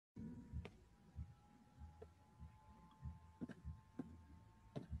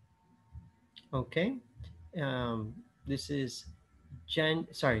Okay. This is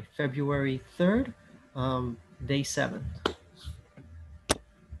February 3rd, day 7.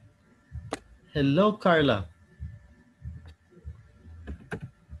 Hello, Carla.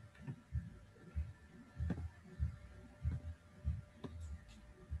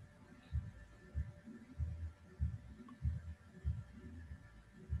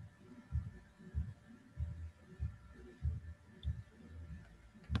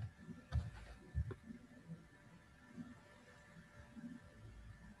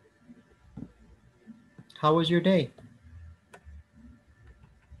 How was your day?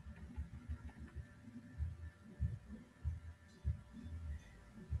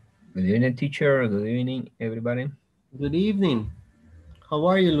 Good evening, teacher. Good evening, everybody. Good evening. How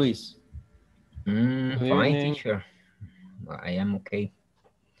are you, Luis? Good Fine, evening. teacher. I am okay.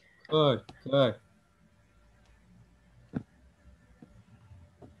 Good, good.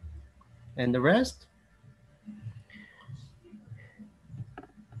 And the rest?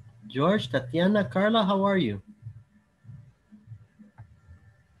 George, Tatiana, Carla, how are you?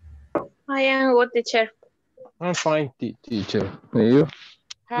 I am good teacher. I'm fine, teacher. And you?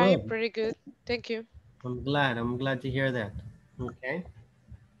 Hi, Good. pretty good. Thank you. I'm glad. I'm glad to hear that. Okay,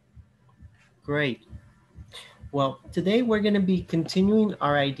 great. Well, today we're going to be continuing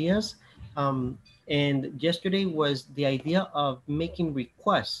our ideas. Um, and yesterday was the idea of making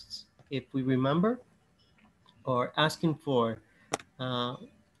requests, if we remember, or asking uh,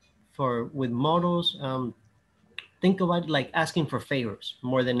 for with models. Think about it like asking for favors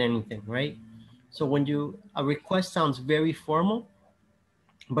more than anything, right? So when a request sounds very formal,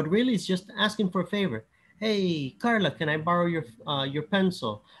 but really it's just asking for a favor. Hey, Carla, can I borrow your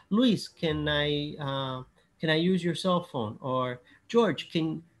pencil? Luis, can I use your cell phone? Or George,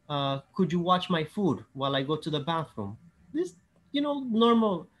 can could you watch my food while I go to the bathroom? This,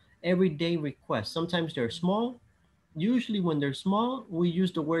 normal everyday requests. Sometimes they're small. Usually when they're small, we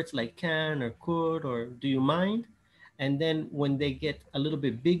use the words like can or could or do you mind? And then when they get a little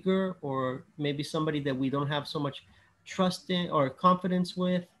bit bigger, or maybe somebody that we don't have so much trust in or confidence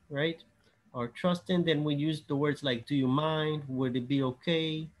with, right? Or trust in, then we use the words like do you mind? Would it be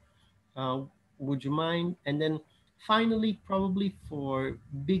okay? Uh, would you mind? And then finally, probably for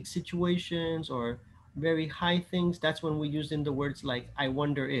big situations or very high things, that's when we use in the words like I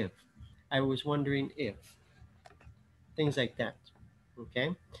wonder if, I was wondering if, things like that.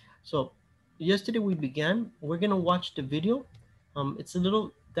 Okay, so yesterday we began. We're gonna watch the video. It's a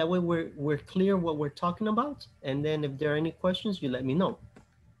little that way we're clear what we're talking about, and then if there are any questions, you let me know.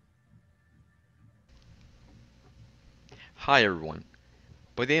 Hi everyone.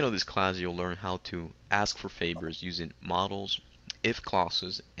 By the end of this class, you'll learn how to ask for favors using models, if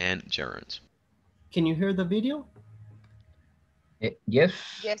clauses, and gerunds. Can you hear the video? Yes.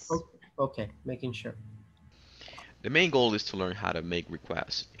 Yes. Oh, okay, making sure. The main goal is to learn how to make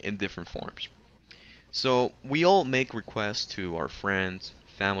requests in different forms. So we all make requests to our friends,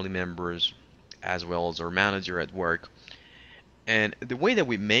 family members, as well as our manager at work. And the way that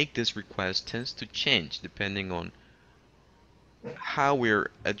we make this request tends to change depending on how we're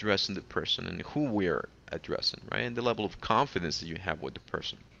addressing the person and who we're addressing, right? And the level of confidence that you have with the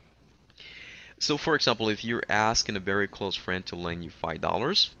person. So, for example, if you're asking a very close friend to lend you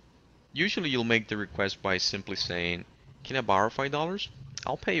 $5, usually you'll make the request by simply saying, can I borrow $5?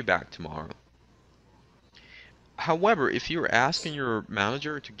 I'll pay you back tomorrow. However, if you're asking your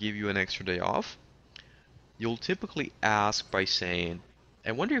manager to give you an extra day off, you'll typically ask by saying,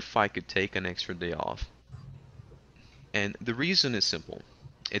 I wonder if I could take an extra day off. And the reason is simple.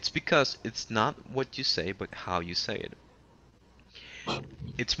 It's because it's not what you say, but how you say it.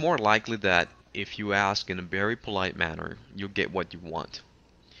 It's more likely that if you ask in a very polite manner, you'll get what you want.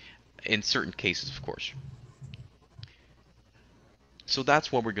 In certain cases, of course. So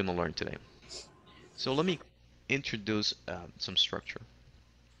that's what we're going to learn today. So let me introduce some structure.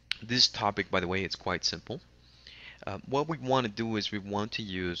 This topic, by the way, it's quite simple. What we want to do is we want to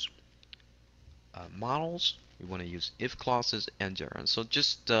use models, we want to use if clauses and gerunds. So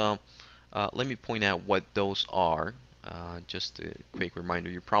just let me point out what those are. Just a quick reminder,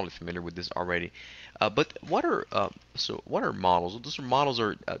 you're probably familiar with this already. But what are models? Those are models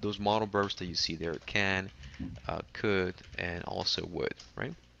are those modal verbs that you see there: can, could, and also would,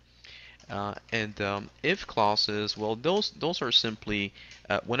 right? And if clauses, well, those are simply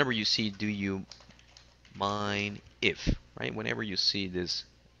whenever you see do you mind if, right? Whenever you see this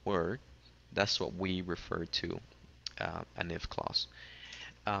word, that's what we refer to an if clause.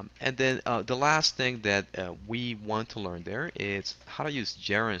 And then the last thing that we want to learn there is how to use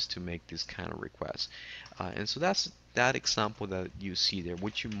gerunds to make this kind of requests. And so that's that example that you see there.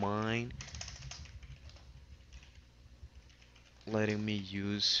 Would you mind letting me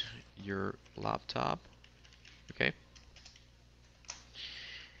use your laptop? Okay.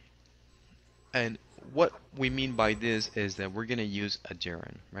 And what we mean by this is that we're going to use a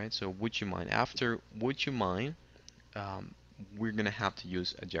gerund, right? So would you mind? After would you mind, um, we're going to have to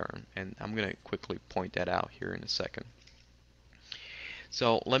use a gerund. And I'm going to quickly point that out here in a second.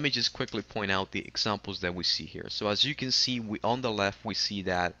 So let me just quickly point out the examples that we see here. So as you can see, on the left, we see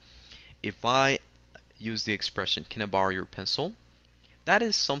that if I use the expression, can I borrow your pencil? That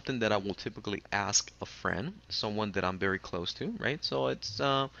is something that I will typically ask a friend, someone that I'm very close to, right? So it's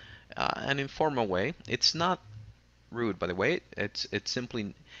an informal way. It's not rude, by the way. It's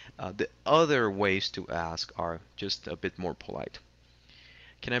simply the other ways to ask are just a bit more polite.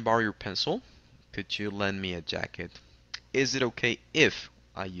 Can I borrow your pencil? Could you lend me a jacket? Is it okay if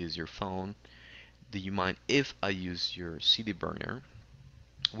I use your phone? Do you mind if I use your CD burner?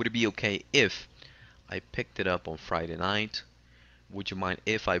 Would it be okay if I picked it up on Friday night? Would you mind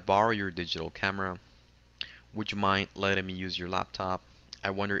if I borrow your digital camera? Would you mind letting me use your laptop? I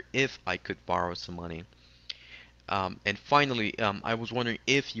wonder if I could borrow some money. And finally, I was wondering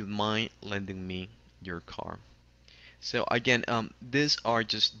if you mind lending me your car. So again, these are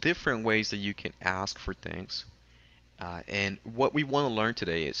just different ways that you can ask for things. And what we want to learn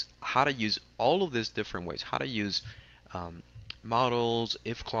today is how to use all of these different ways, how to use um, models,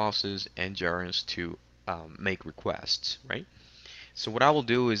 if clauses, and gerunds to make requests, right? So what I will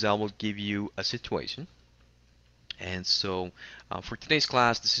do is I will give you a situation. And so for today's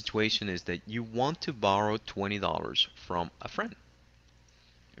class, the situation is that you want to borrow $20 from a friend.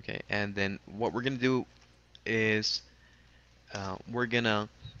 Okay, and then what we're gonna do is we're gonna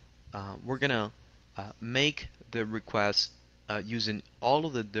make the request using all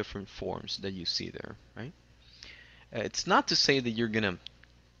of the different forms that you see there, right? It's not to say that you're gonna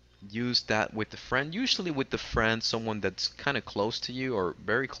use that with a friend. Usually with the friend, someone that's kind of close to you or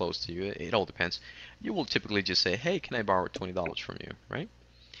very close to you, it all depends. You will typically just say, hey, can I borrow $20 from you, right?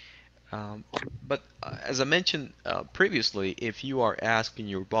 But as I mentioned previously, if you are asking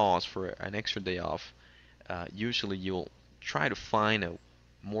your boss for an extra day off, usually you'll try to find a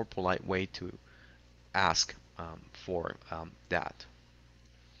more polite way to ask for that.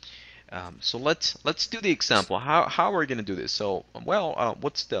 So let's do the example. How are we going to do this? So well,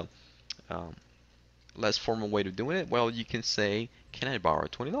 what's the um, less formal way of doing it? Well, you can say, can I borrow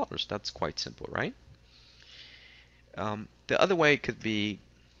 $20? That's quite simple, right? The other way could be,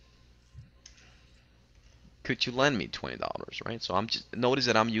 could you lend me $20, right? So I'm just notice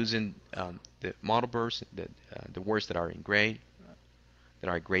that I'm using the model verbs, the words that are in gray, that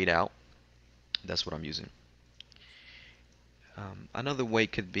are grayed out. That's what I'm using. Another way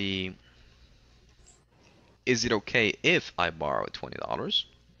could be, is it okay if I borrow $20?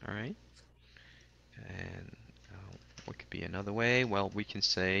 All right. And what could be another way? Well, we can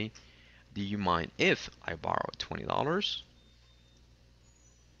say, do you mind if I borrow $20?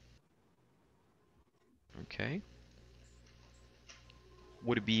 Okay.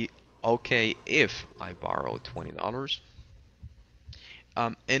 Would it be okay if I borrow $20?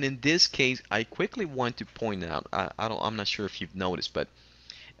 And in this case, I quickly want to point out, I'm not sure if you've noticed, but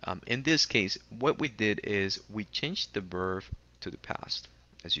in this case, what we did is we changed the verb to the past,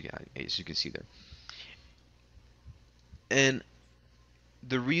 as you can see there. And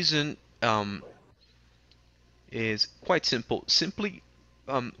the reason is quite simple. Simply,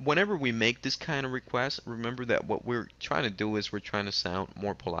 whenever we make this kind of request, remember that what we're trying to do is we're trying to sound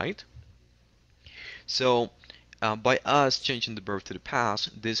more polite. So by us changing the verb to the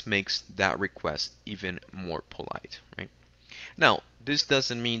past, this makes that request even more polite, right? Now, this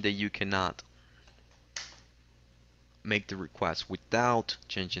doesn't mean that you cannot make the request without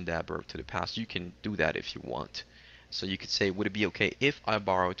changing that verb to the past. You can do that if you want. So you could say, would it be okay if I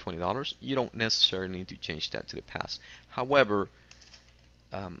borrow $20? You don't necessarily need to change that to the past. However,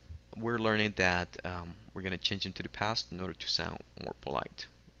 we're learning that we're going to change it to the past in order to sound more polite,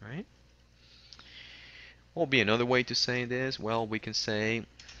 right? What will be another way to say this? Well, we can say,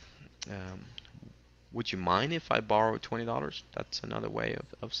 would you mind if I borrow $20? That's another way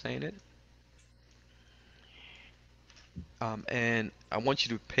of saying it. And I want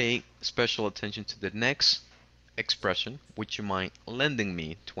you to pay special attention to the next expression, would you mind lending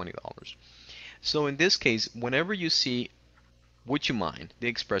me $20? So in this case, whenever you see would you mind, the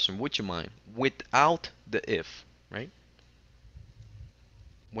expression would you mind without the if, right?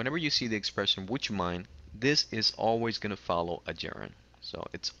 Whenever you see the expression would you mind, this is always going to follow a gerund. So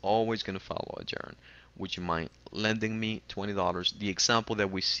it's always going to follow a gerund. Would you mind lending me $20? The example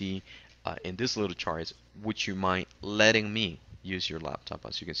that we see in this little chart is, would you mind letting me use your laptop,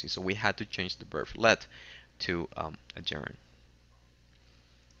 as you can see. So we had to change the verb let to a gerund.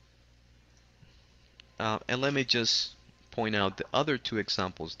 And let me just point out the other two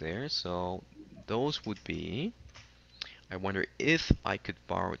examples there. So those would be, I wonder if I could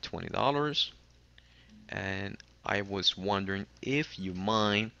borrow $20, and I was wondering if you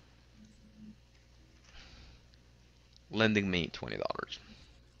mind lending me $20.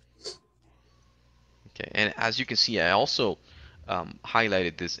 Okay, and as you can see, I also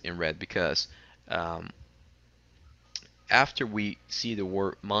highlighted this in red because um, after we see the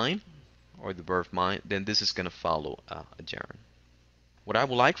word mine or the verb mine, then this is going to follow a gerund. What I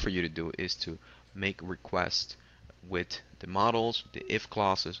would like for you to do is to make requests with the models, the if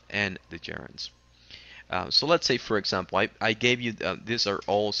clauses, and the gerunds. So let's say, for example, I gave you, these are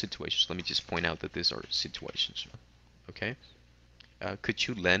all situations. Let me just point out that these are situations. Okay? Could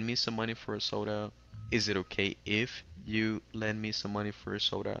you lend me some money for a soda? Is it okay if you lend me some money for a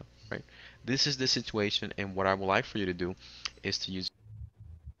soda? Right? This is the situation, and what I would like for you to do is to use.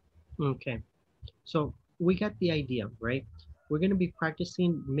 Okay. So we got the idea, right? We're going to be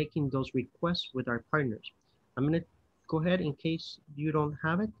practicing making those requests with our partners. I'm going to go ahead in case you don't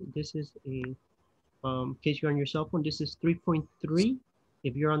have it. This is a, in case you're on your cell phone, this is 3.3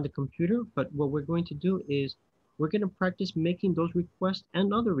 if you're on the computer. But what we're going to do is we're going to practice making those requests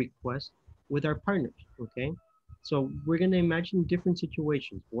and other requests with our partners, okay? So we're going to imagine different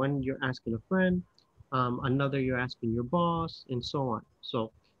situations. One, you're asking a friend, another, you're asking your boss, and so on.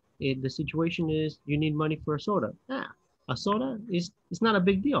 So the situation is you need money for a soda. A soda is it's not a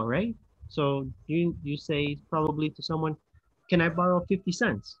big deal, right? So you say probably to someone, can I borrow 50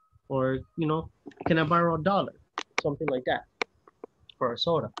 cents? Or, can I borrow $1? Something like that for a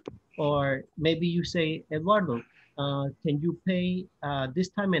soda. Or maybe you say, Eduardo, can you pay this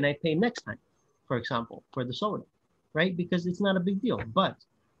time and I pay next time, for example, for the soda, right? Because it's not a big deal. But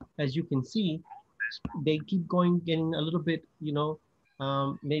as you can see, they keep going, getting a little bit,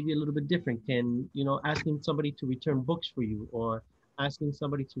 maybe a little bit different. Can, asking somebody to return books for you, or asking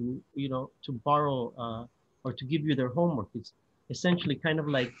somebody to, to borrow or to give you their homework. It's essentially kind of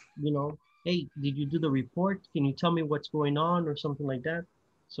like, hey, did you do the report? Can you tell me what's going on, or something like that?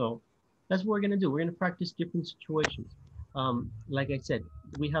 So that's what we're going to do. We're going to practice different situations. Like I said,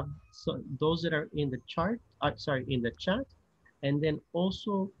 we have those that are in the chart, in the chat, and then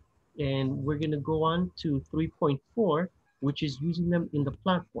also, and we're going to go on to 3.4, which is using them in the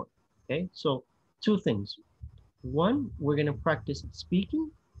platform. Okay, so two things. One, we're going to practice speaking,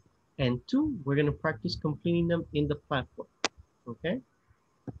 and two, we're going to practice completing them in the platform. Okay,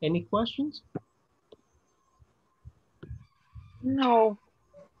 any questions? No.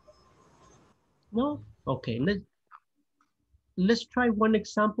 No? Okay, let's try one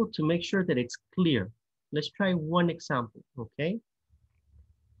example to make sure that it's clear. Let's try one example, okay?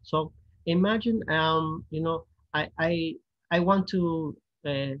 So imagine, I want to,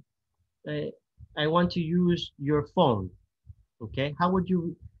 I want to use your phone, okay? How would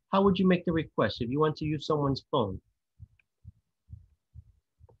you make the request if you want to use someone's phone?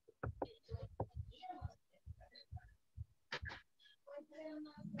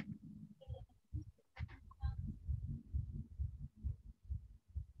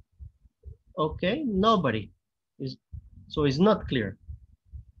 Okay, nobody is, so it's not clear.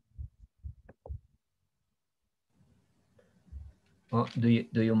 Oh, do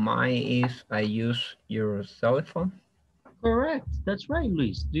you mind if I use your cell phone? Correct. That's right,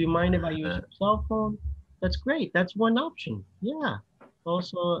 Luis. Do you mind if I use your cell phone? That's great. That's one option. Yeah.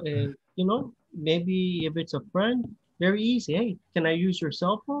 Also, maybe if it's a friend, very easy. Hey, can I use your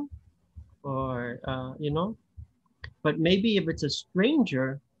cell phone? Or, but maybe if it's a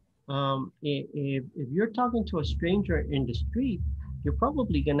stranger, if you're talking to a stranger in the street, you're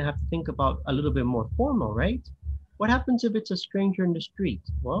probably going to have to think about a little bit more formal, right? What happens if it's a stranger in the street?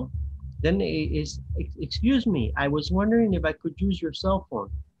 Well, then it is, excuse me, I was wondering if I could use your cell phone.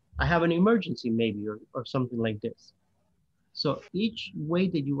 I have an emergency maybe, or something like this. So each way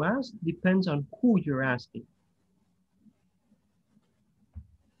that you ask depends on who you're asking.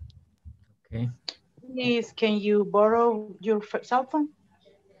 Okay. Please, can you borrow your cell phone?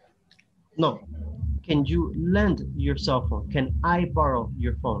 No. Can you lend your cell phone? Can I borrow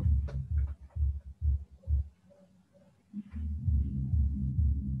your phone?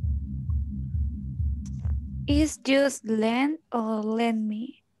 Is just lend or lend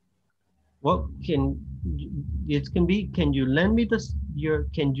me? Well, it can be, can you lend me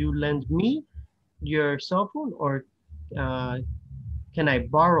can you lend me your cell phone, or can I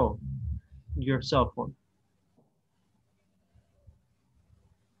borrow your cell phone?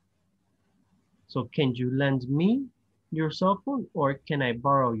 So can you lend me your cell phone, or can I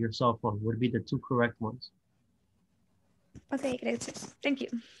borrow your cell phone would be the two correct ones. Okay, gracias. Thank you.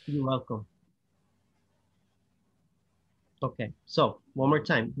 You're welcome. Okay, so one more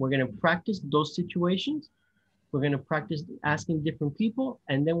time. We're going to practice those situations. We're going to practice asking different people,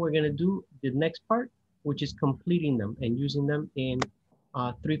 and then we're going to do the next part, which is completing them and using them in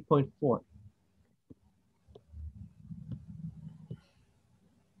 3.4.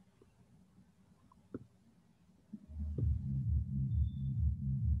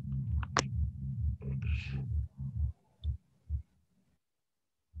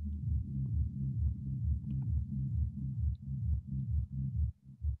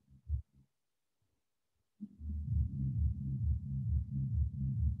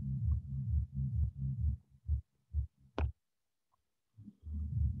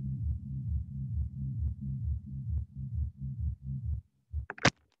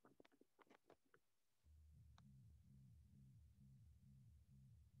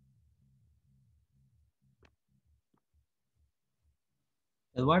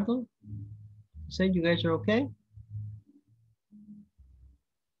 Eduardo, you said you guys are okay?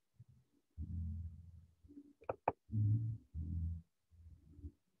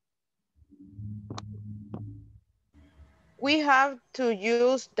 We have to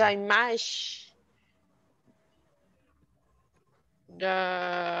use the image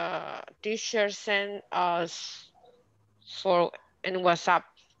the teacher sent us for in WhatsApp.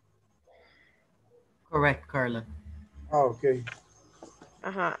 Correct, Carla. Oh, okay.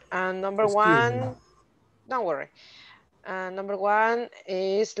 And number Excuse me. one, don't worry. Number one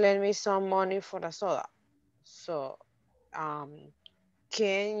is lend me some money for a soda. So,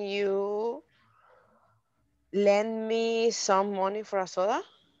 can you lend me some money for a soda?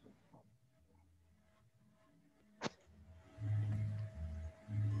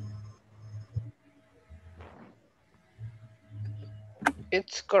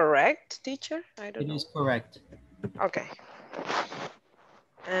 It's correct, teacher? I don't It know. is correct. Okay.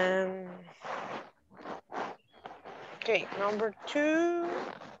 Okay, number two.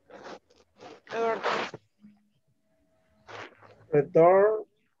 Return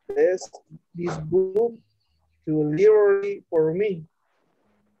this book to library for me.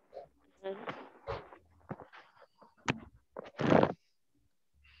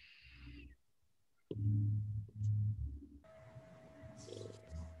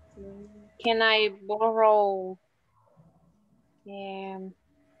 Can I borrow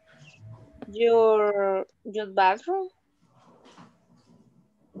your bathroom?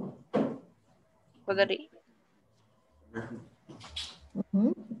 Podría.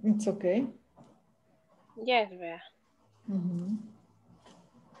 It's okay. Yes, vea.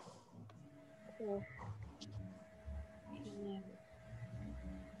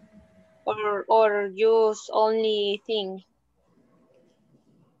 Or use only thing.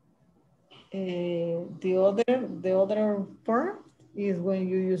 The other part is when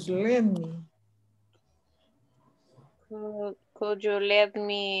you use lend me. Could you let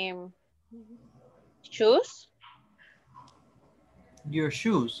me choose? Your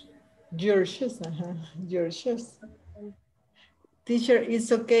shoes. Your shoes, your shoes. Teacher,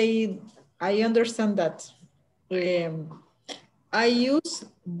 it's okay. I understand that. I use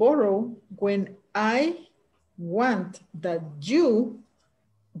borrow when I want that you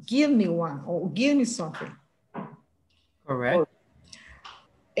give me one or give me something. Correct.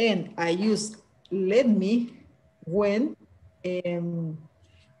 And I use let me when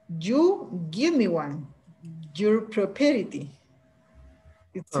you give me one, your property.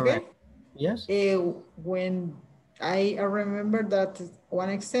 It's Correct. okay? Yes. When I remember that one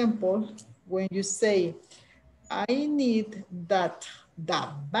example, when you say, I need that the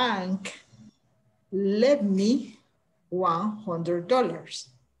bank let me $100.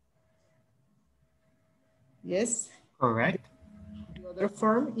 Yes. Correct. The other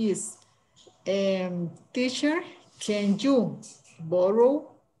form is, teacher, can you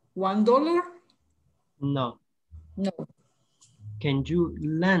borrow $1? No. No. Can you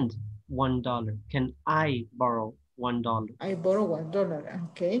lend $1? Can I borrow $1? I borrow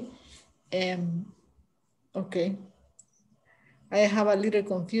 $1. Okay. Okay. I have a little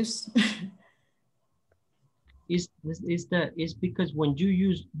confused. It's because when you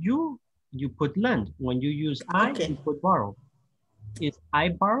use you put lend. When you use I, Okay. you put borrow. It's I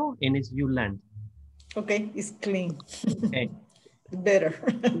borrow and it's you lend. Okay, it's clean. Okay. Better.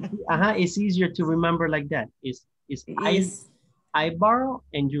 It's easier to remember like that. It's I borrow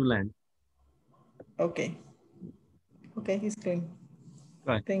and you lend. Okay. Okay, it's clean.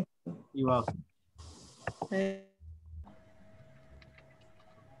 Good. Thank you. You're welcome.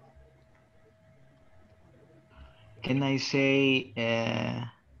 Can I say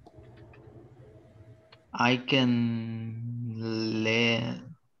I can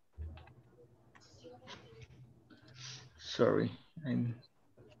Sorry, I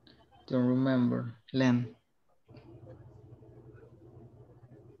don't remember. Lend.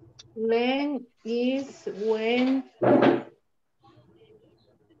 Lend is when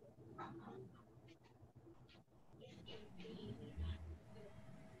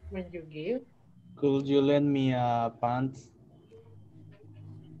you give. Could you lend me a pants?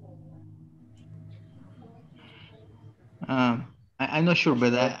 I'm not sure,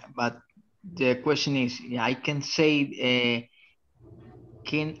 but the question is, yeah, I can say,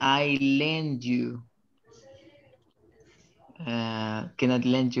 can I lend you? Can I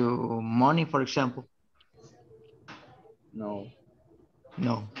lend you money, for example? No.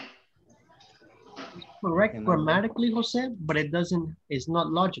 No. Correct Can I- grammatically, Jose, but it's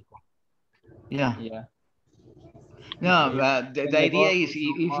not logical. Yeah. Yeah. No, the Can I idea borrow is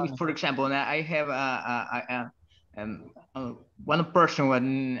some money? if, for example, I have one person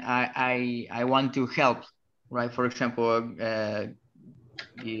when I want to help, right? For example,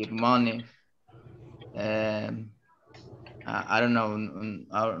 give money. I don't know.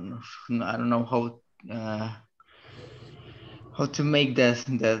 I don't know how to make this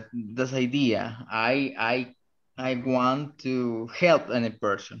idea. I want to help any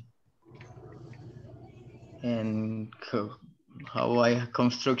person, and how I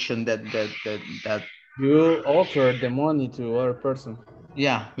construction that. You offer the money to other person.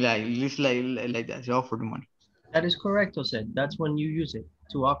 Yeah, it's like that. You offer the money. That is correct, Jose. That's when you use it,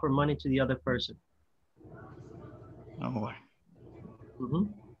 to offer money to the other person. Oh,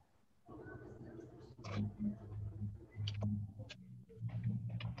 Mhm.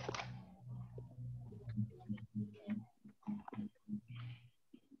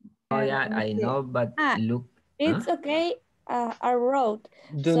 Oh yeah, let me I see. know, but look, It's okay. I wrote.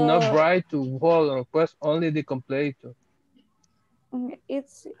 Do So not write to hold request, only the completor.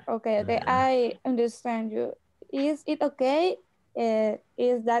 it's okay. Okay, I understand you. Is it okay?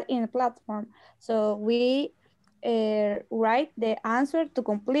 Is that in the platform? So we write the answer to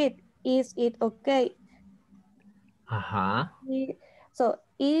complete. Is it okay? So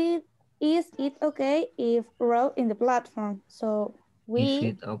is it okay if wrote in the platform? So is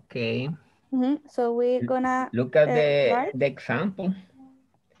we it okay? so we're gonna Look at write. the example.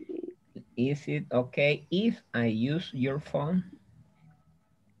 Is it okay if I use your phone?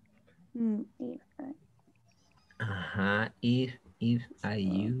 If I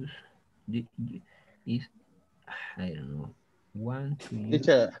use if I don't know, want to use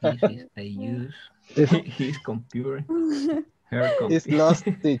Teacher. if I use his computer, her computer. It's lost,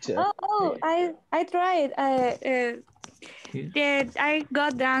 teacher. Oh, I tried. I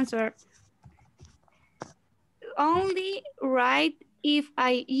got the answer. Only write if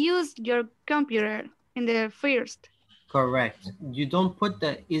I use your computer in the first. Correct. You don't put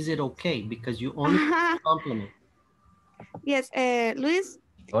the is it okay because you only compliment. Yes, Luis.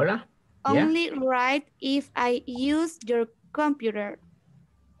 Hola. Only write if I use your computer.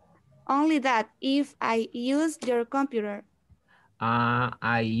 Only that if I use your computer.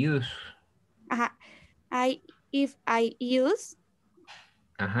 I use. If I use.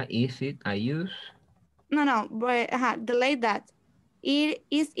 Is it I use? No, but delete that. Is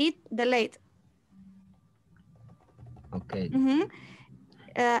it delete? Okay.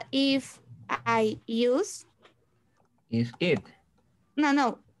 If I use. Is it?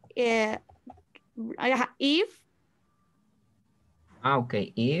 No. If.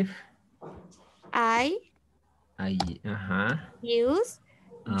 Okay. If I use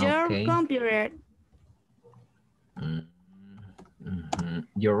your computer.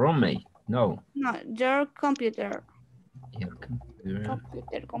 Your roommate? No. No, your computer. Your computer.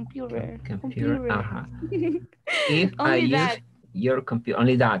 Computer. If I use your computer,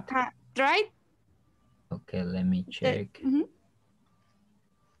 only that. Right? Okay, let me check.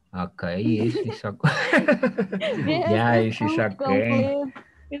 Okay, yes, it's okay. Yeah, it's okay.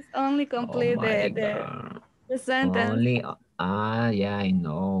 It's only complete the sentence. Yeah, I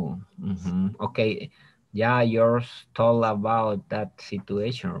know. Okay, yeah, you're told about that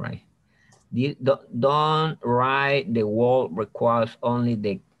situation, right? Don't write the word requires only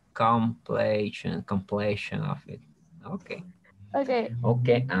the completion of it. Okay. Okay.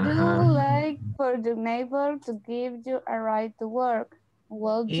 Okay. Do you like for your neighbor to give you a ride to work?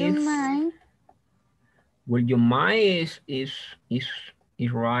 Would you mind? Would you mind is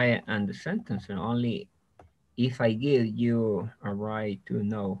right and the sentence, and only if I give you a right to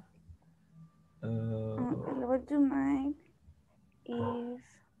know. Would you mind if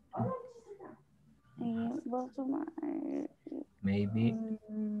would you mind? Maybe.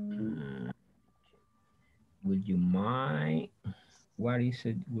 Would you mind? What is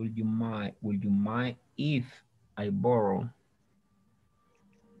it? Would you mind? Would you mind if I borrow.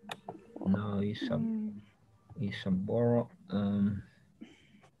 No, it's a borrow.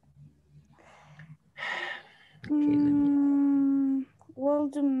 Okay, let me.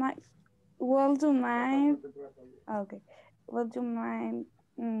 Would you mind? Would you mind? Okay. Would you mind?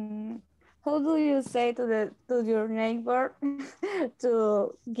 How do you say to your neighbor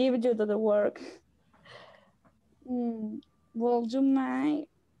to give you to the work? Would you mind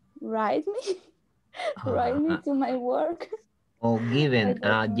write me? Write me to my work? Oh, given.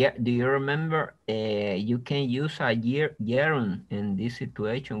 I don't Yeah. Do you remember? You can use a gerund in this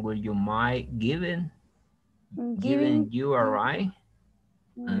situation. Will you mind giving you a right?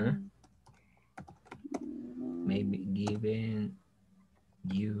 Maybe giving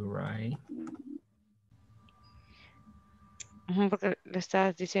you right. Porque le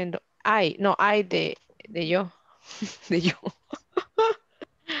estás diciendo I, no, I de yo, de yo.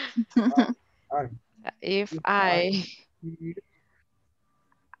 If I,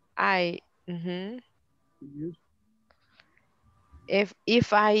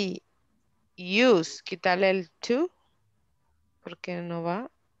 if I use, quitarle el to, porque no va.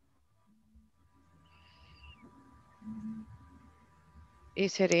 Y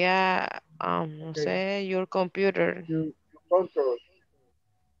sería, no sé, your computer. You control.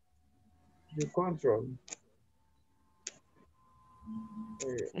 You control.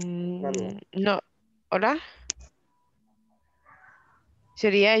 No, ¿hola?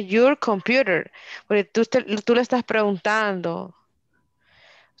 Sería your computer, porque tú le estás preguntando.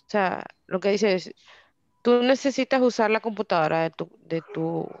 O sea, lo que dice es, tú necesitas usar la computadora de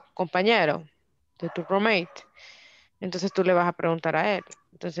tu compañero, de tu roommate. Entonces tú le vas a preguntar a él.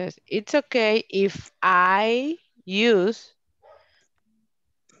 Entonces, it's okay if I use.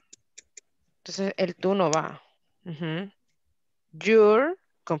 Entonces, el tú no va. Your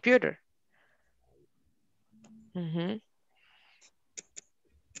computer.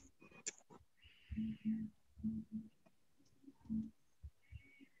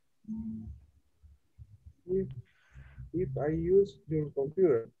 If I use your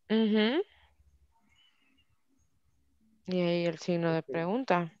computer. Y ahí el signo de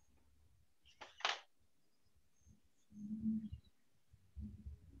pregunta.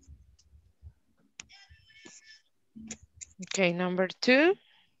 Okay, number 2.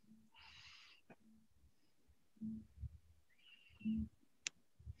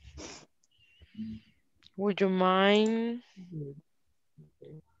 Would you mind?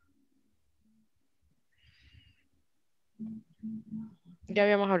 Ya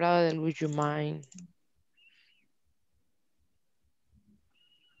habíamos hablado del would you mind.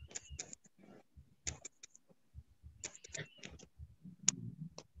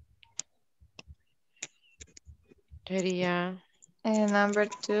 Sería. Number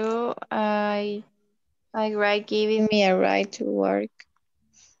 2, I write giving me a right to work.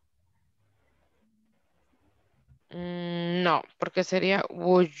 No, porque sería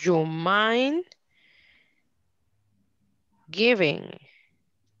would you mind giving?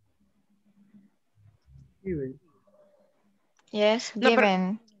 Yes,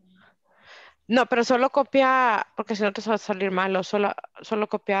 given. No, pero solo copia, porque si no te va a salir malo, solo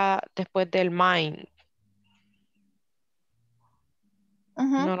copia después del mind.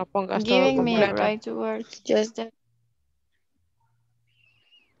 No lo pongas todo Giving me a completo. right to work. Just that.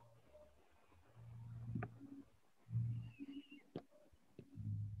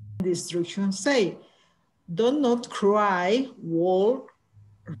 The instructions say, do not cry, wall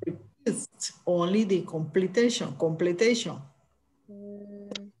repeats only the completion.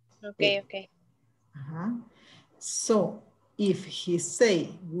 Okay. So if he say,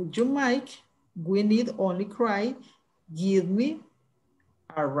 would you mind, we need only cry, give me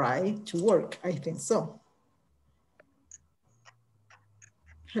a right to work. I think so.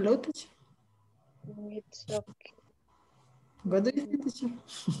 Hello, teacher. It's okay. What do you think, teacher?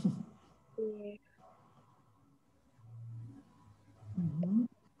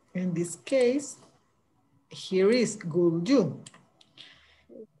 In this case, here is could you.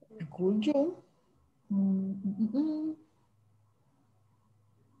 Could you?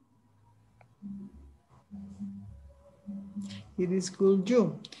 It is could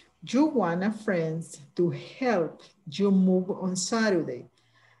you. You want a friend to help you move on Saturday.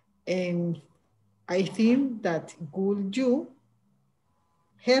 And I think that could you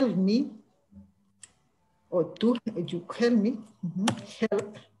help me or to you help me?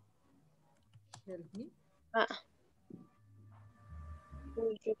 Help me.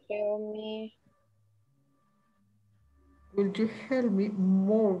 Would you help me? Will you help me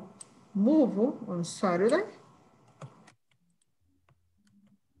move on Saturday?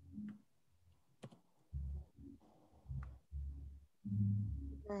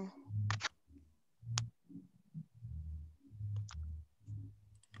 Mm.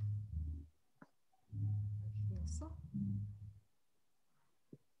 So,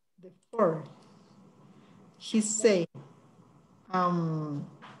 the fourth, he say,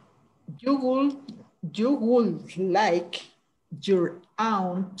 you would like your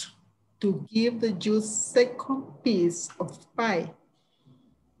aunt to give you second piece of pie.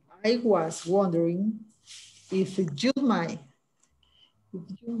 I was wondering if you mind.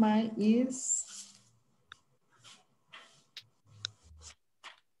 If you mind is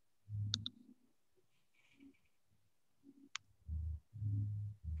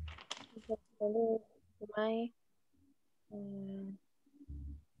My mm,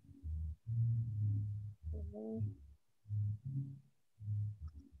 mm,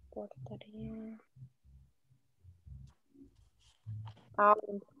 portaría.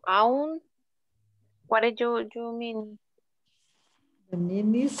 Aún. What did you mean? the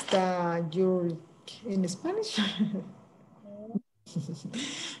name is your in Spanish.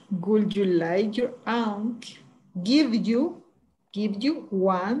 Would you like your aunt give you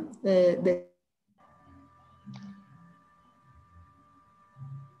one the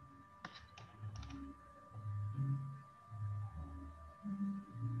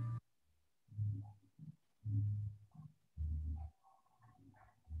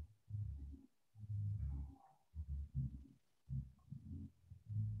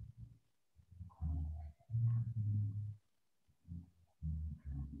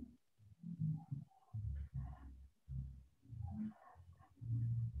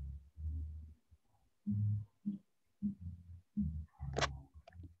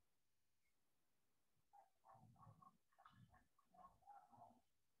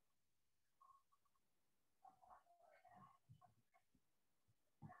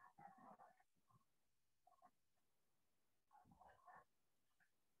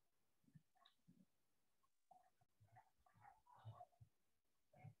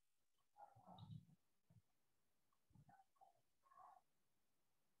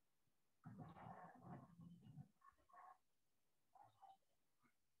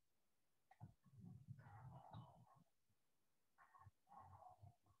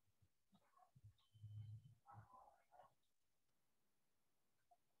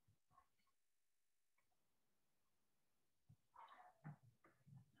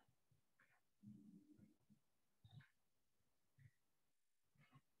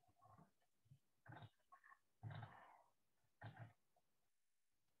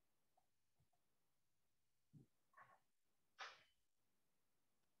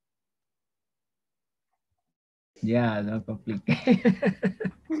Yeah, no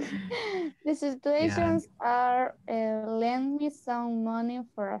complicated. The Yeah, situations are lend me some money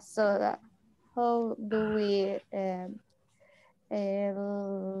for a soda. How do we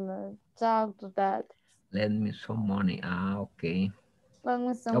talk to that? lend me some money. Ah, okay. Lend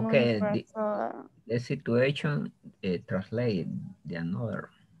me some money Okay, for a soda. the situation translate the another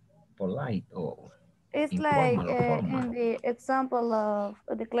polite or It's like informal or formal. in the example of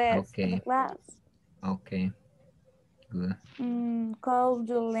the class. The Okay, class. okay, good. Could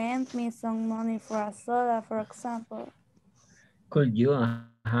you lend me some money for a soda, for example? Could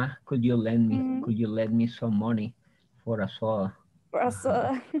Mm, you lend me some money for a soda? for a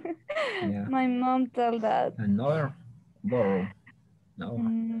soda. Yeah, My mom told that. another borrow. No,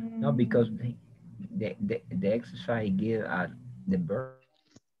 no, because Mm, the exercise give at the verb.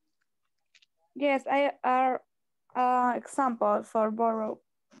 yes, I are example for borrow.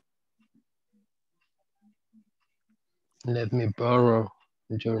 Let me borrow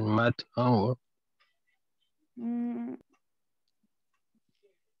your math homework. Mm,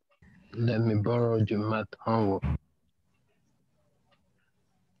 Let me borrow your math homework.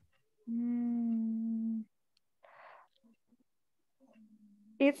 mm.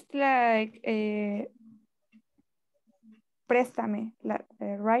 It's like préstame,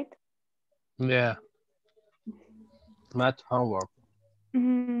 right? Yeah, math homework.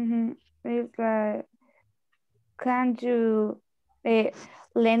 Mm-hmm. It's like, can you uh,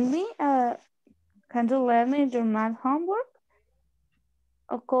 lend me? Can you lend me your math homework?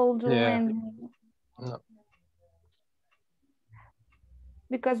 Or could you Yeah, lend me? no.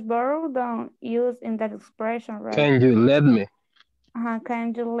 Because borrow don't use in that expression, right? Can you let me?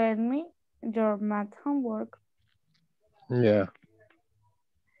 Can you lend me your math homework? Yeah,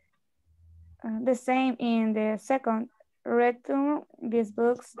 The same in the second. Return these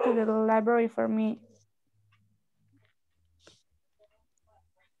books to the library for me.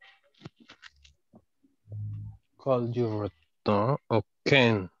 call you return or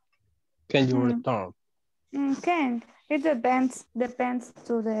can you Mm, return? can It depends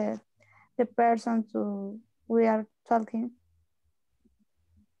to the person to we are talking.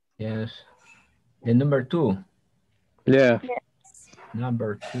 Yes. The number 2. Yeah. Yes.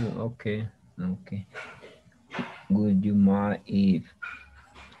 Number 2. Okay. Okay. Would you mind if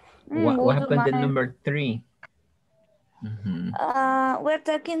what Would you happened to mind? number 3? We're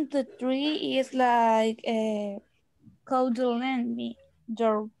talking to 3 is like could you lend me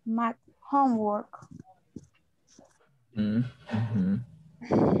your math homework?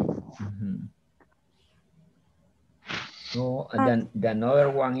 So then the another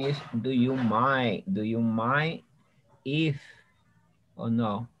one is do you mind if or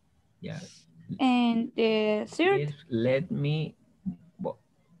no? Yeah. And the third, Please let me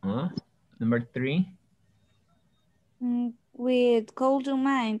number 3. with could you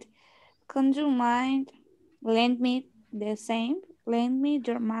mind lend me the same, lend me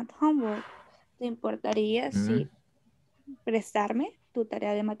your math homework? ¿Te importaría si prestarme tu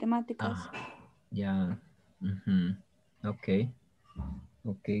tarea de matemáticas? Yeah. Okay.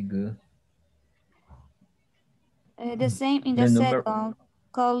 Okay, good. The same in the second,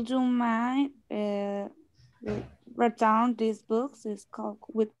 could you mind return these books? Is called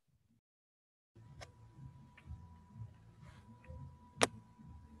with.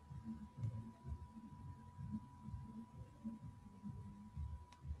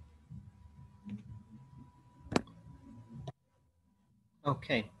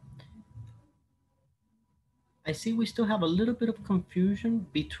 Okay. I see we still have a little bit of confusion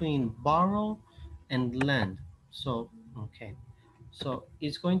between borrow and lend. So, okay. So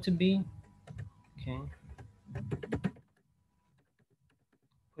it's going to be, okay.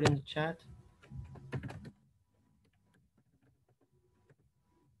 Put in the chat.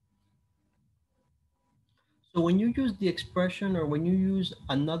 So when you use the expression or when you use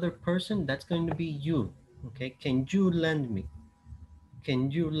another person, that's going to be you. Okay. Can you lend me?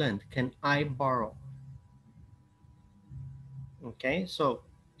 Can you lend? Can I borrow? Okay. So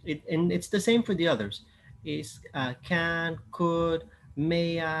it's the same for the others. Is can, could,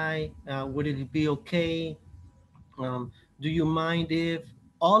 may I, would it be okay? Do you mind if?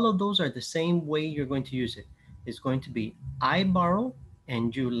 All of those are the same way you're going to use it. It's going to be I borrow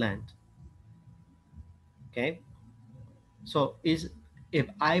and you lend. Okay. So if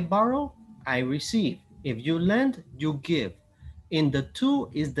I borrow, I receive. If you lend, you give. In the two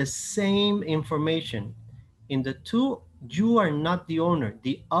is the same information. In the two, you are not the owner.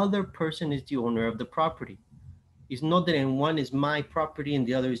 The other person is the owner of the property. It's not that in one is my property and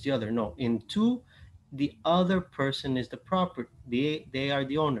the other is the other. No, in two, the other person is the property. They are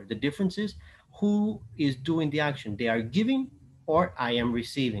the owner. The difference is who is doing the action. They are giving or I am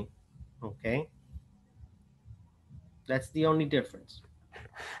receiving. Okay. That's the only difference.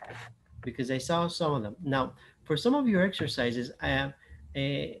 Because I saw some of them. Now, for some of your exercises,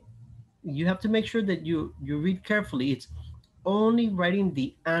 you have to make sure that you read carefully. It's only writing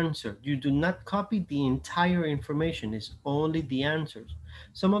the answer. You do not copy the entire information. It's only the answers.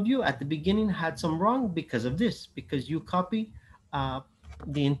 Some of you at the beginning had some wrong because of this, because you copy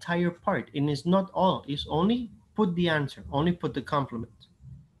the entire part. And it's not all. It's only put the answer, only put the complement.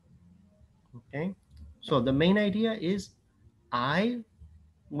 Okay? So the main idea is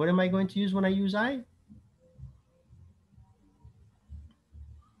what am I going to use when I use I?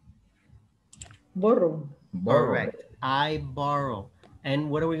 Borrow. Correct. I borrow. And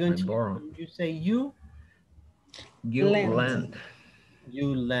what are we going to borrow? When you say you? You lend.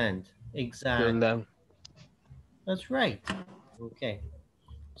 You lend. Exactly. You lend. That's right. Okay.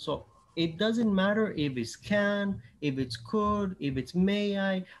 So it doesn't matter if it's can, if it's could, if it's may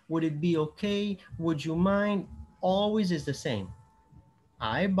I, would it be okay, would you mind? Always is the same.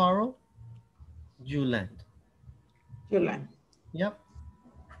 I borrow, you lend. You lend. Yep.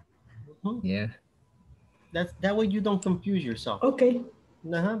 Yeah. That way you don't confuse yourself. Okay.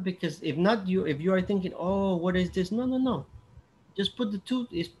 Because if not, if you are thinking, oh, what is this? No. Just put the two.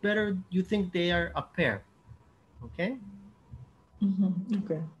 It's better you think they are a pair. Okay?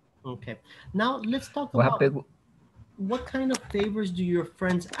 Okay. Okay. Now let's talk about what kind of favors do your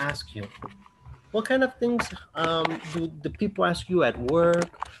friends ask you? What kind of things do the people ask you at work,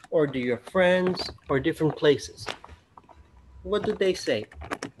 or do your friends, or different places? What do they say?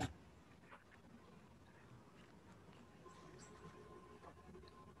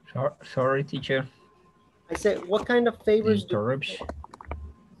 Sorry, teacher. I said, what kind of favors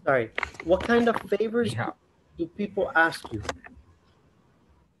what kind of favors do people ask you?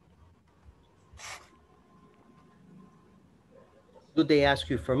 Do they ask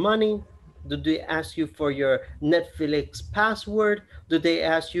you for money? Do they ask you for your Netflix password? Do they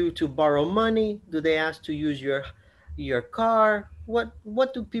ask you to borrow money? Do they ask to use your your car.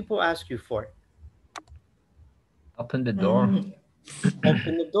 What do people ask you for? Open the door.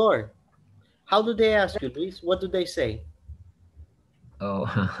 Open the door. How do they ask you, Luis? What do they say? Oh,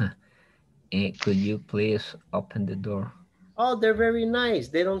 could you please open the door? Oh, they're very nice.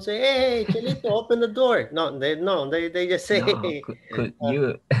 They don't say, "Hey, Chelito, open the door." No, they just say, No, could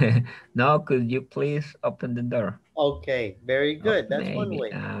you? No, could you please open the door? Okay, very good. That's one Maybe.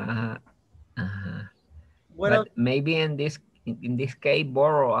 way. What But else? maybe in this case,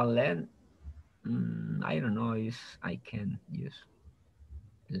 borrow and lend. I don't know if I can use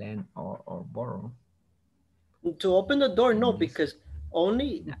lend or borrow. To open the door, no, because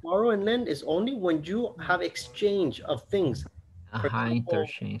only borrow and lend is only when you have exchange of things. For example,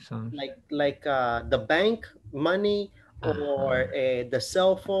 Interchange songs. like the bank money or the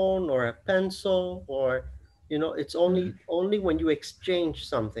cell phone or a pencil, or it's only when you exchange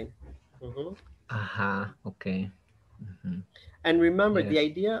something. Okay. And remember,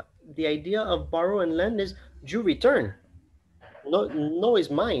 Yes. the idea of borrow and lend is you return. No is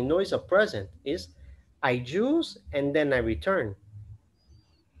mine. No is a present. Is I use and then I return.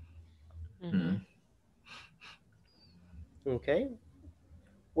 Okay.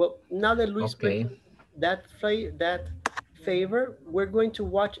 Well, now that Luis mentioned that favor, we're going to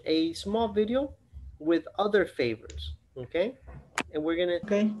watch a small video with other favors. Okay. And we're gonna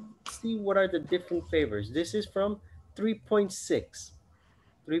see what are the different favors. This is from 3.6.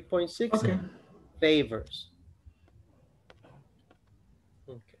 3.6 favors.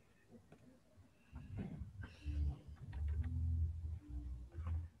 Okay.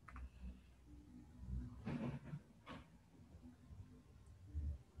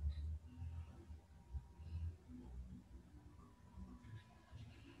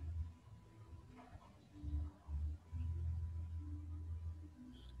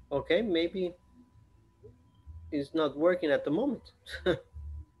 Okay, maybe it's not working at the moment.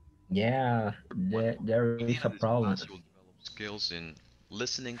 Yeah, there is a problem. You'll develop skills in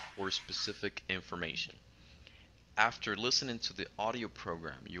listening for specific information. After listening to the audio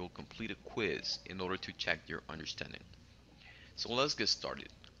program, you will complete a quiz in order to check your understanding. So let's get started.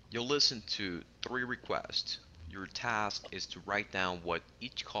 You'll listen to 3 requests. Your task is to write down what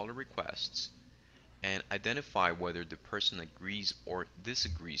each caller requests and identify whether the person agrees or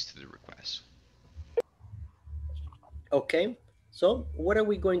disagrees to the request. Okay, so what are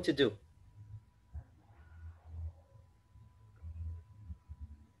we going to do?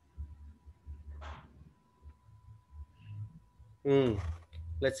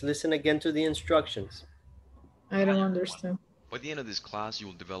 Let's listen again to the instructions. I don't understand. By the end of this class, you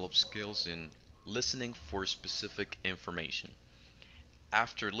will develop skills in listening for specific information.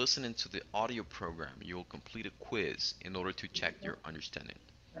 After listening to the audio program, you will complete a quiz in order to check your understanding.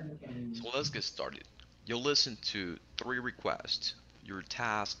 So let's get started. You'll listen to 3 requests. Your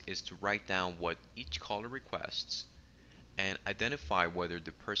task is to write down what each caller requests and identify whether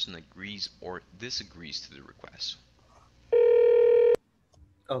the person agrees or disagrees to the request.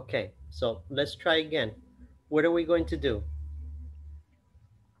 Okay, so let's try again. What are we going to do?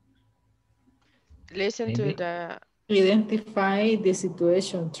 Listen to the... Identify the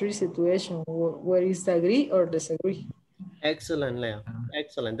situation, 3 situations, where is agree or disagree. Excellent, Leo.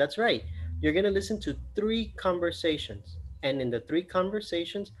 Excellent. That's right. You're going to listen to 3 conversations. And in the 3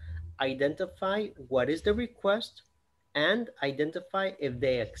 conversations, identify what is the request and identify if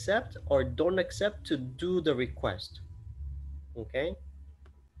they accept or don't accept to do the request. Okay?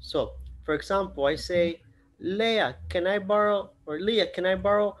 So, for example, I say, Leah, can I borrow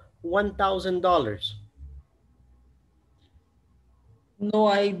 $1,000? No,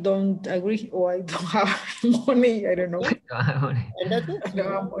 I don't agree, or I don't have money. I don't know. And that's it. I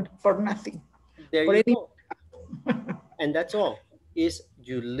don't have money for nothing. There For you go. And that's all. Is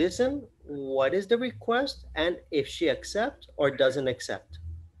you listen, what is the request, and if she accepts or doesn't accept.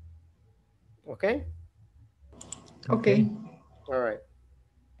 Okay? Okay. All right.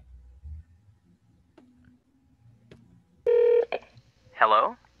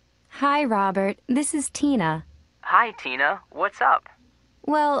 Hello? Hi, Robert. This is Tina. Hi, Tina. What's up?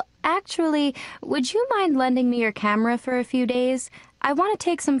 Well, actually, would you mind lending me your camera for a few days? I want to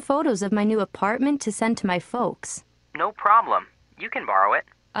take some photos of my new apartment to send to my folks. No problem. You can borrow it.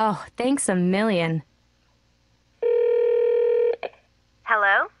 Oh, thanks a million.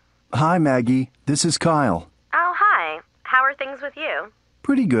 Hello? Hi, Maggie. This is Kyle. Oh, hi. How are things with you?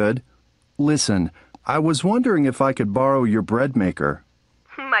 Pretty good. Listen, I was wondering if I could borrow your bread maker.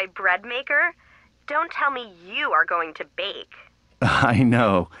 My bread maker? Don't tell me you are going to bake. I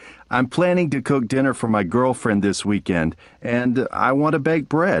know. I'm planning to cook dinner for my girlfriend this weekend, and I want to bake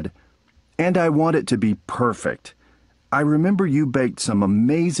bread. And I want it to be perfect. I remember you baked some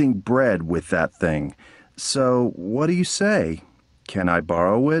amazing bread with that thing. So, what do you say? Can I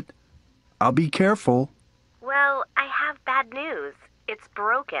borrow it? I'll be careful. Well, I have bad news. It's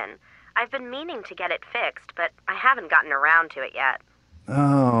broken. I've been meaning to get it fixed, but I haven't gotten around to it yet.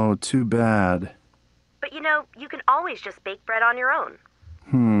 Oh, too bad. But you know, you can always just bake bread on your own.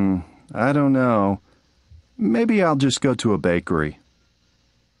 I don't know. Maybe I'll just go to a bakery.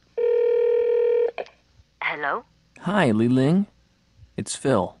 Hello? Hi, Li Ling. It's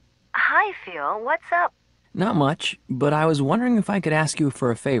Phil. Hi, Phil. What's up? Not much, but I was wondering if I could ask you for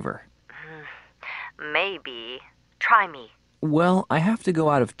a favor. Maybe. Try me. Well, I have to go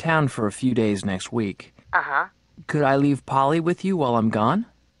out of town for a few days next week. Uh-huh. Could I leave Polly with you while I'm gone?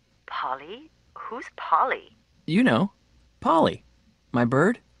 Polly? Who's Polly? You know, Polly, my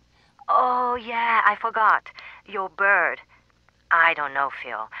bird. Oh, yeah, I forgot. Your bird. I don't know,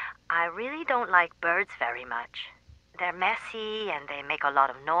 Phil. I really don't like birds very much. They're messy and they make a lot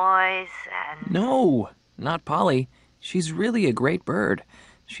of noise and... No, not Polly. She's really a great bird.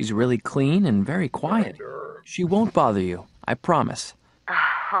 She's really clean and very quiet. She won't bother you, I promise.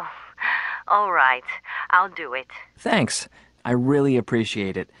 Oh, all right. I'll do it. Thanks. I really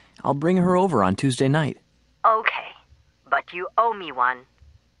appreciate it. I'll bring her over on Tuesday night. Okay. But you owe me one.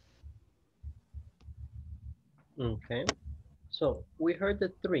 Okay. So we heard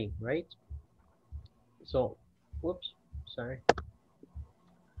the 3, right? So, whoops, sorry.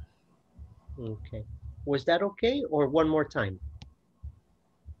 Okay. Was that okay or one more time?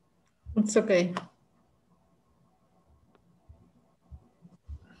 It's okay.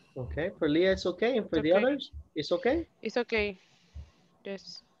 Okay, for Leah it's okay, and for It's the okay. others, it's okay? It's okay.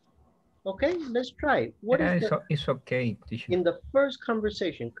 Yes. Okay, let's try. What Yeah, is it's okay, teacher. in the first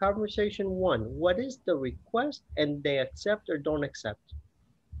conversation, conversation 1, what is the request and they accept or don't accept?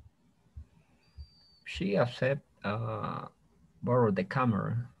 She accept borrow the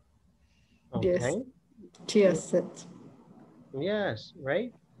camera. Okay. Yes. She accepts. Yes,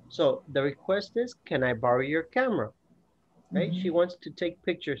 right? So the request is, can I borrow your camera? Right? She wants to take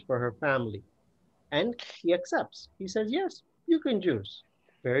pictures for her family. And he accepts. He says, yes, you can choose.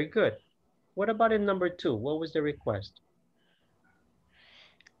 Very good. What about in number 2? What was the request?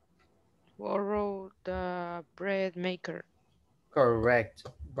 Borrow the bread maker. Correct.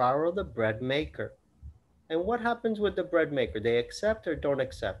 Borrow the bread maker. And what happens with the bread maker? They accept or don't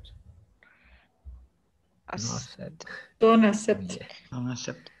accept? No accept. Don't accept. Don't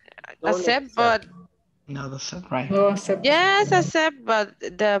accept. Don't Accept, but No, that's not right. No accept. yes, accept, but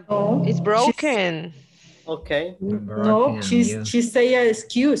the No, it's broken. Okay. No, she say a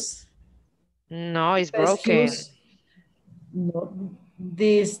excuse. No, it's broken. Excuse. No,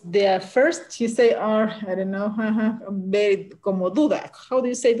 the first she say are, I don't know, very como duda. How do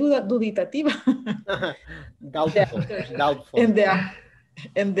you say duda? Duditativa. Doubtful. Doubtful.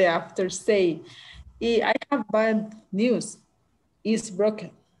 And the after say, I have bad news. It's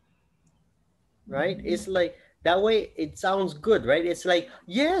broken. Right? It's like, that way it sounds good, right? It's like,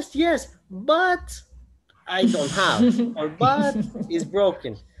 yes, yes, but I don't have, or but it's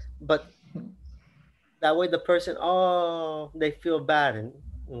broken. But that way the person, oh, they feel bad. And,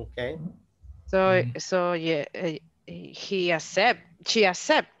 okay. So yeah, she accept,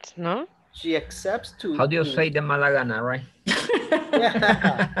 no? She accepts to. How do you say the malagana, right?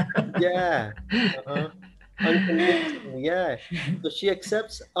 Yeah. Unconvincingly, yeah. So she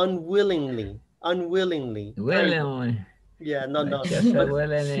accepts unwillingly. Unwillingly. Willingly. Yeah, no. Just But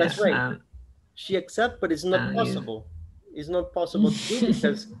willingly, that's right. She accepts, but it's not possible. It's not possible to do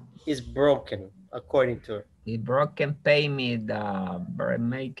because it's broken, according to her. It broken pay me the bread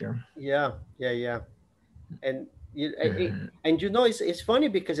maker. Yeah. And you know, it's funny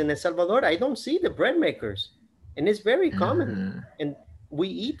because in El Salvador, I don't see the bread makers. And it's very common. And we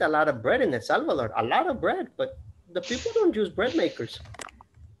eat a lot of bread in El Salvador, a lot of bread, but the people don't use bread makers.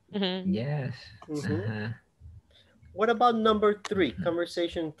 Yes. What about number 3,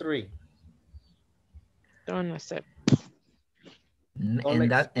 conversation 3? Don't accept. In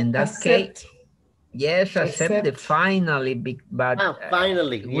that case, yes, accept the finally, but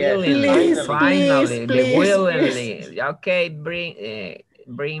finally, willingly, yes, finally, please, willingly. please. Okay,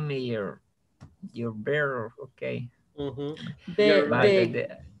 bring me your beer. Okay.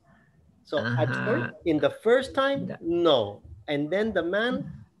 So at first, in the first time, no, and then the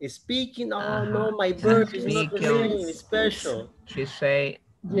man is speaking. Oh no, my bird is not the same. It's special. She say.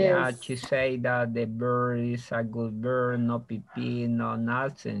 Yeah, she say that the bird is a good bird, no pee, no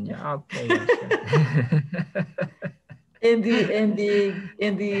nothing. Yeah, okay. and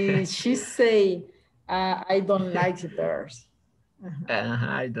she say, I don't like the birds.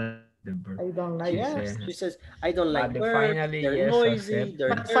 I don't the bird. I don't like She birds. said, She says, I don't like but birds. finally, They're yes, noisy. accept. They're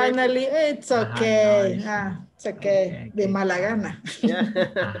But dirty. finally, it's okay. It's okay. De mala gana.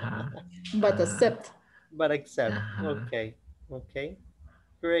 Yeah. But accept. But accept. Okay. Okay.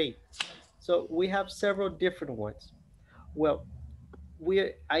 Great. So we have several different ones. Well,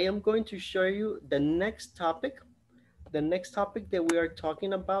 I am going to show you the next topic. The next topic that we are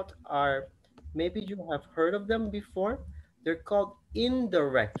talking about are, maybe you have heard of them before. They're called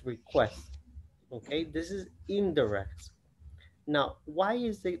indirect requests. Okay, this is indirect. Now, why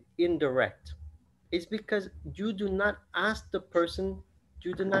is it indirect? It's because you do not ask the person,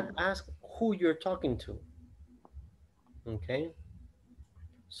 you do not ask who you're talking to. Okay,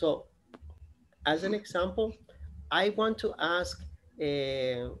 so as an example, I want to ask,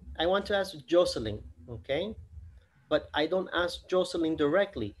 Jocelyn. Okay, but I don't ask Jocelyn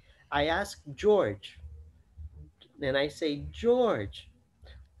directly. I ask George, and I say, George,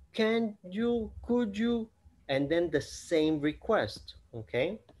 could you, and then the same request.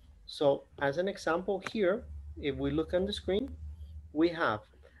 Okay, so as an example here, if we look on the screen, we have,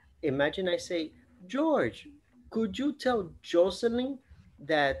 imagine I say, George, could you tell Jocelyn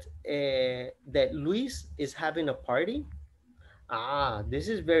that that Luis is having a party? Ah, this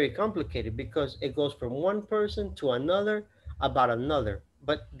is very complicated because it goes from one person to another about another.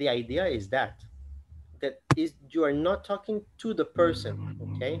 But the idea is that you are not talking to the person,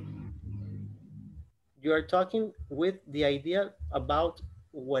 okay? You are talking with the idea about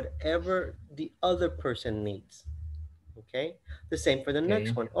whatever the other person needs, okay? The same for the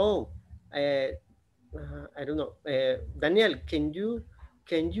next one. Oh, I don't know. Daniel, can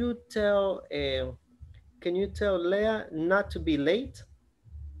you tell Leah not to be late?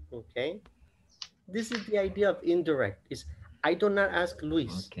 Okay. This is the idea of indirect. Is I do not ask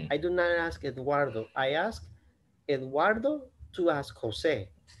Luis. Okay. I do not ask Eduardo. I ask Eduardo to ask Jose.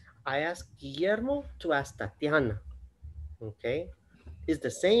 I ask Guillermo to ask Tatiana. Okay. It's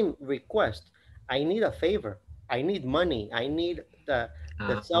the same request. I need a favor. I need money. I need the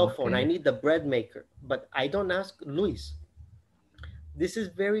cell phone. I need the bread maker. But I don't ask Luis. This is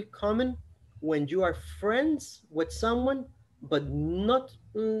very common when you are friends with someone, but not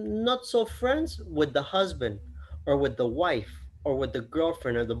so friends with the husband or with the wife or with the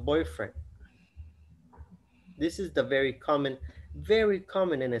girlfriend or the boyfriend. This is the very common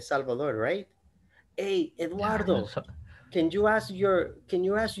in El Salvador, right? Hey, Eduardo, can you ask your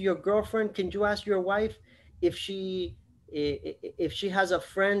girlfriend, can you ask your wife if she has a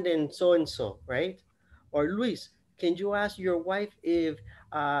friend and so, right? Or Luis, can you ask your wife if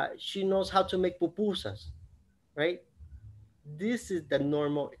she knows how to make pupusas, right? This is the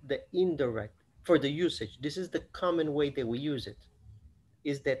normal, the indirect for the usage. This is the common way that we use it.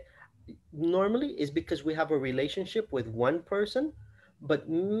 Is that normally is because we have a relationship with one person, but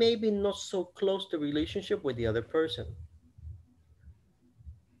maybe not so close the relationship with the other person.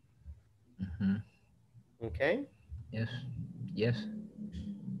 Okay. Yes. Yes.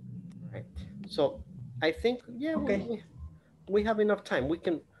 Right. So I think, yeah, we have enough time.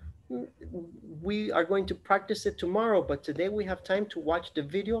 We are going to practice it tomorrow, but today we have time to watch the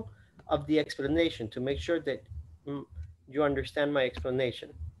video of the explanation to make sure that you understand my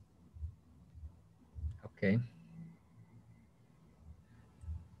explanation. Okay.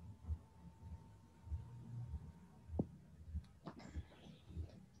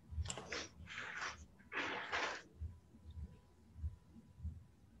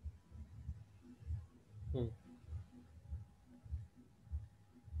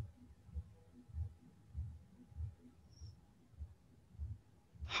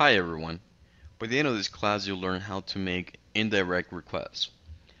 Hi everyone. By the end of this class, you'll learn how to make indirect requests.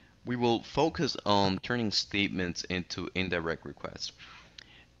 We will focus on turning statements into indirect requests.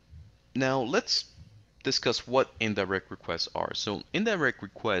 Now let's discuss what indirect requests are. So indirect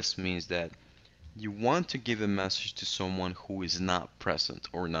requests means that you want to give a message to someone who is not present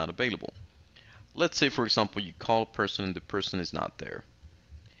or not available. Let's say, for example, you call a person and the person is not there.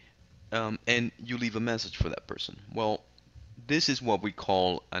 And you leave a message for that person. Well, this is what we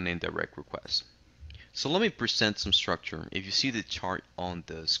call an indirect request. So let me present some structure. If you see the chart on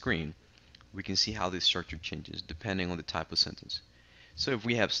the screen, we can see how this structure changes depending on the type of sentence. So if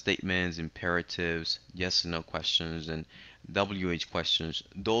we have statements, imperatives, yes and no questions, and WH questions,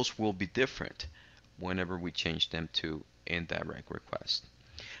 those will be different whenever we change them to indirect request.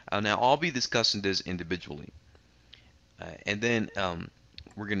 Now I'll be discussing this individually, and then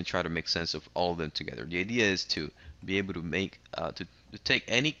we're going to try to make sense of all of them together. The idea is to be able to make to take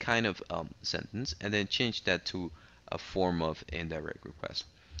any kind of sentence and then change that to a form of indirect request.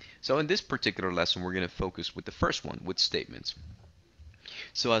 So in this particular lesson, we're going to focus with the first one, with statements.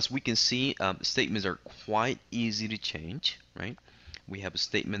 So as we can see, statements are quite easy to change, right? We have a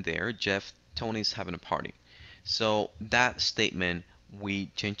statement there, Jeff, Tony's having a party. So that statement, we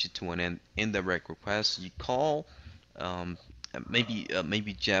change it to an indirect request. You call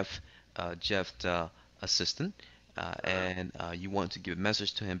maybe Jeff the assistant, and you want to give a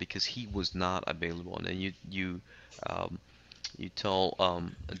message to him because he was not available, and then you tell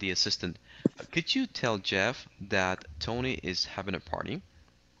the assistant, could you tell Jeff that Tony is having a party?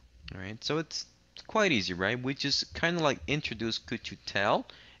 All right, so it's quite easy, right? We just kind of like introduce could you tell,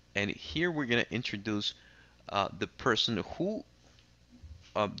 and here we're gonna introduce the person who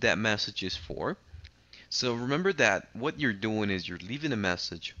that message is for. So remember that what you're doing is you're leaving a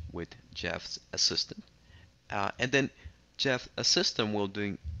message with Jeff's assistant, and then Jeff's assistant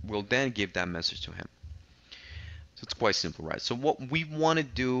will then give that message to him. So it's quite simple, right? So what we want to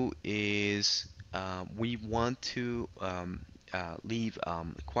do is we want to leave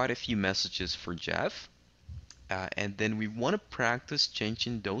quite a few messages for Jeff, and then we want to practice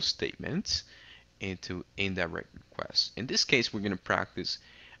changing those statements into indirect requests. In this case, we're going to practice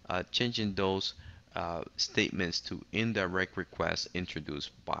changing those statements to indirect requests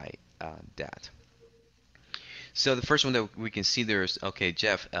introduced by that. So the first one that we can see there is, okay,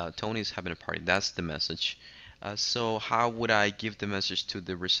 Jeff, Tony's having a party. That's the message. So how would I give the message to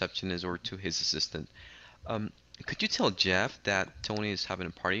the receptionist or to his assistant? Could you tell Jeff that Tony is having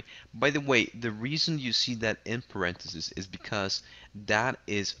a party? By the way, the reason you see that in parentheses is because that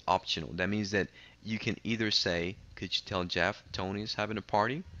is optional. That means that you can either say, could you tell Jeff Tony is having a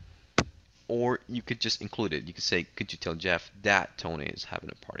party? Or you could just include it. You could say, could you tell Jeff that Tony is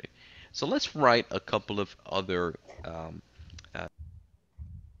having a party? So let's write a couple of other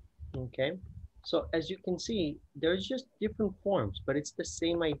Okay, so as you can see, there's just different forms, but it's the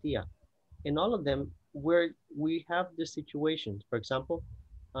same idea. In all of them, where we have the situations. For example,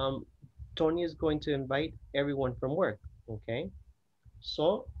 Tony is going to invite everyone from work, okay?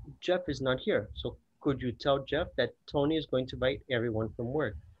 So Jeff is not here. So could you tell Jeff that Tony is going to invite everyone from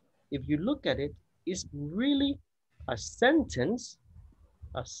work? If you look at it, it's really a sentence,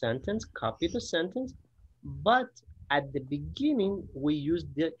 copy the sentence, but at the beginning, we use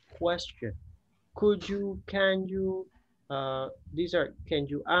the question. Could you, can you, these are, can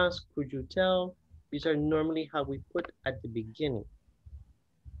you ask, could you tell? These are normally how we put at the beginning,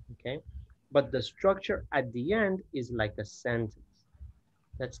 okay? But the structure at the end is like a sentence.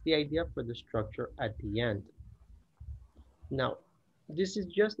 That's the idea for the structure at the end. Now, this is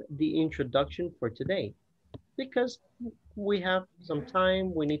just the introduction for today because we have some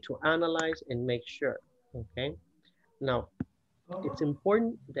time, we need to analyze and make sure, okay? Now, it's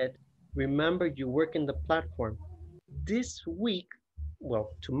important that remember you work in the platform. This week,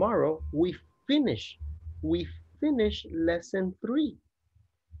 well, tomorrow, we finish lesson 3.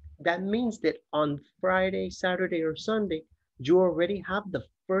 That means that on Friday, Saturday, or Sunday, you already have the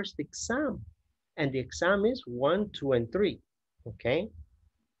first exam. And the exam is 1, 2, and 3, okay?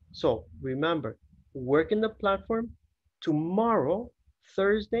 So remember, work in the platform. Tomorrow,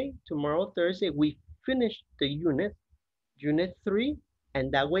 Thursday, we finish the unit 3,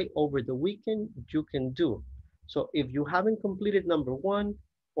 and that way over the weekend you can do. So if you haven't completed number 1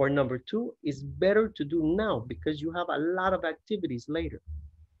 or number 2, it's better to do now because you have a lot of activities later.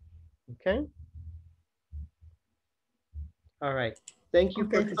 Okay? All right. Thank you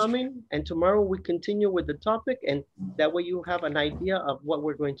for coming. And tomorrow we continue with the topic, and that way you have an idea of what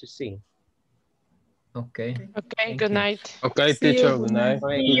we're going to see. Okay. Okay, good night. Okay, teacher, good night. All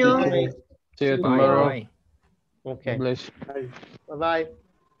right, See you. good night. See you Bye. tomorrow. Bye. Okay. Bless. Bye-bye.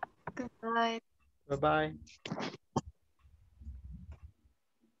 Good night. Bye-bye.